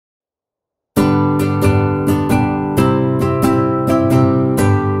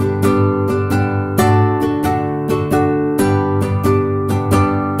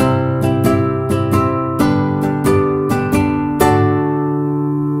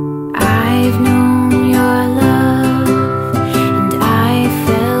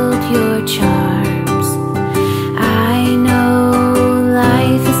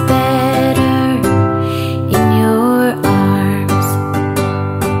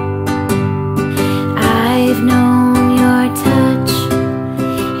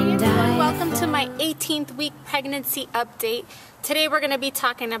pregnancy update. Today we're going to be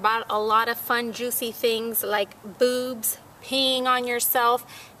talking about a lot of fun, juicy things like boobs, peeing on yourself,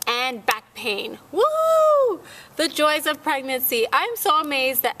 and back pain. Woo! The joys of pregnancy. I'm so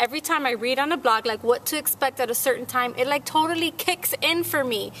amazed that every time I read on a blog like what to expect at a certain time, it like totally kicks in for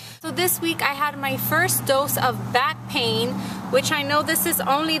me. So this week I had my first dose of back pain, which I know this is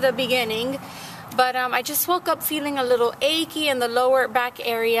only the beginning. But I just woke up feeling a little achy in the lower back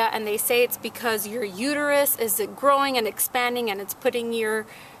area, and they say it's because your uterus is growing and expanding and it's putting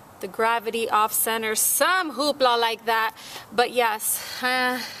the gravity off center, some hoopla like that. But yes,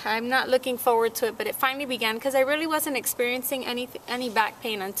 I'm not looking forward to it, but it finally began because I really wasn't experiencing any back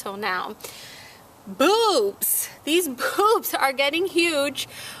pain until now. Boobs! These boobs are getting huge,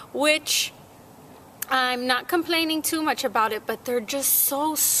 which I'm not complaining too much about it, but they're just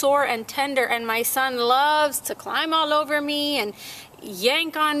so sore and tender, and my son loves to climb all over me and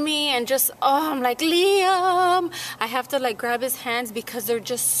yank on me and just, oh, I'm like, Liam! I have to like grab his hands because they're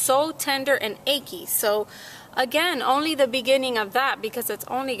just so tender and achy. So again, only the beginning of that, because it's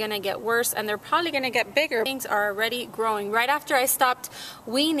only gonna get worse and they're probably gonna get bigger. Things are already growing. Right after I stopped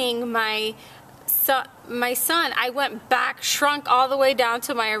weaning my son, I went back, shrunk all the way down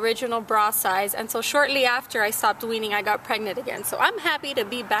to my original bra size, and so shortly after I stopped weaning, I got pregnant again. So I'm happy to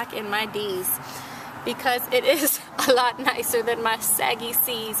be back in my D's because it is a lot nicer than my saggy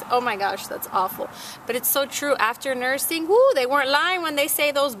C's. Oh my gosh, that's awful. But it's so true. After nursing, whoo, they weren't lying when they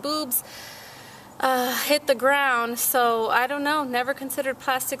say those boobs hit the ground. So I don't know, never considered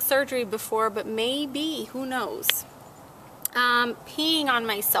plastic surgery before, but maybe, who knows. Peeing on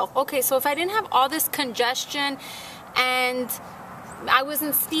myself. Okay, so if I didn't have all this congestion and I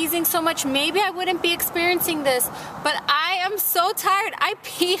wasn't sneezing so much, maybe I wouldn't be experiencing this, but I am so tired. I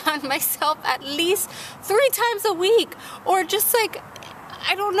pee on myself at least 3 times a week, or just like,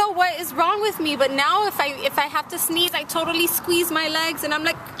 I don't know what is wrong with me, but now if I have to sneeze, I totally squeeze my legs and I'm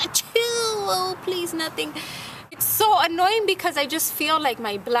like, achoo, oh please nothing. It's so annoying because I just feel like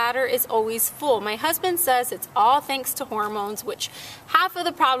my bladder is always full. My husband says it's all thanks to hormones, which half of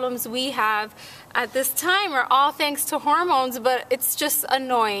the problems we have at this time are all thanks to hormones, but it's just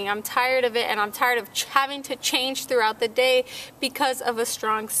annoying. I'm tired of it, and I'm tired of having to change throughout the day because of a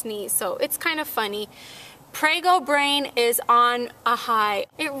strong sneeze. So it's kind of funny. Prego brain is on a high.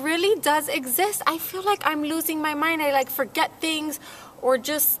 It really does exist. I feel like I'm losing my mind. I like forget things, or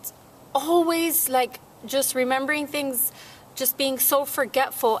just always like just remembering things, just being so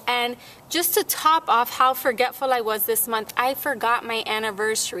forgetful. And just to top off how forgetful I was this month, I forgot my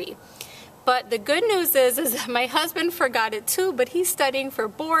anniversary. But the good news is that my husband forgot it too, but he's studying for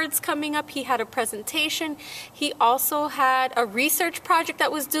boards coming up. He had a presentation. He also had a research project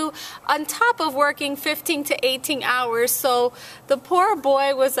that was due on top of working 15 to 18 hours. So the poor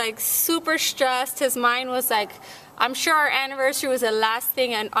boy was like super stressed. His mind was like, I'm sure our anniversary was the last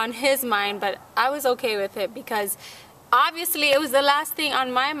thing on his mind, but I was okay with it because obviously it was the last thing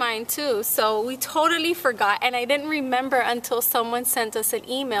on my mind too. So we totally forgot, and I didn't remember until someone sent us an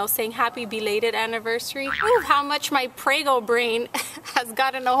email saying happy belated anniversary. Ooh, how much my Prego brain has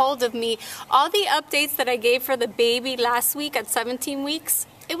gotten a hold of me. All the updates that I gave for the baby last week at 17 weeks,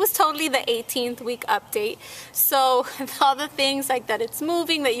 it was totally the 18th week update. So all the things like that it's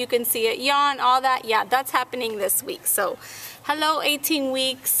moving, that you can see it yawn, all that, yeah, that's happening this week. So hello 18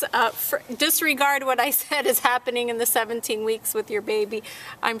 weeks, disregard what I said is happening in the 17 weeks with your baby.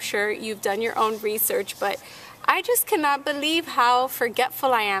 I'm sure you've done your own research, but I just cannot believe how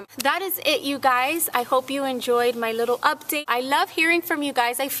forgetful I am. That is it, you guys. I hope you enjoyed my little update. I love hearing from you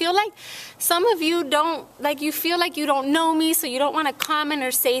guys. I feel like some of you don't, like, you feel like you don't know me, so you don't want to comment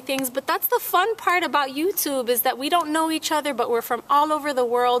or say things, but that's the fun part about YouTube, is that we don't know each other, but we're from all over the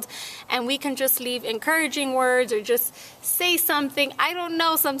world, and we can just leave encouraging words or just say something. I don't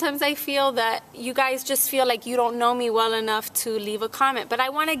know, sometimes I feel that you guys just feel like you don't know me well enough to leave a comment, but I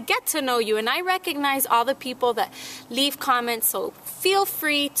want to get to know you, and I recognize all the people that leave comments, so feel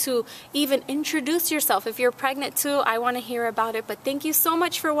free to even introduce yourself. If you're pregnant too, I want to hear about it. But thank you so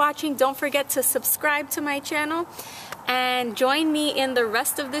much for watching. Don't forget to subscribe to my channel and join me in the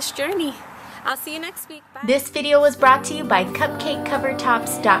rest of this journey. I'll see you next week. Bye. This video was brought to you by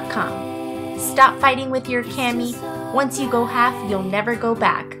CupcakeCovertops.com. Stop fighting with your cami. Once you go half, you'll never go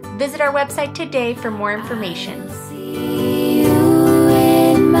back. Visit our website today for more information.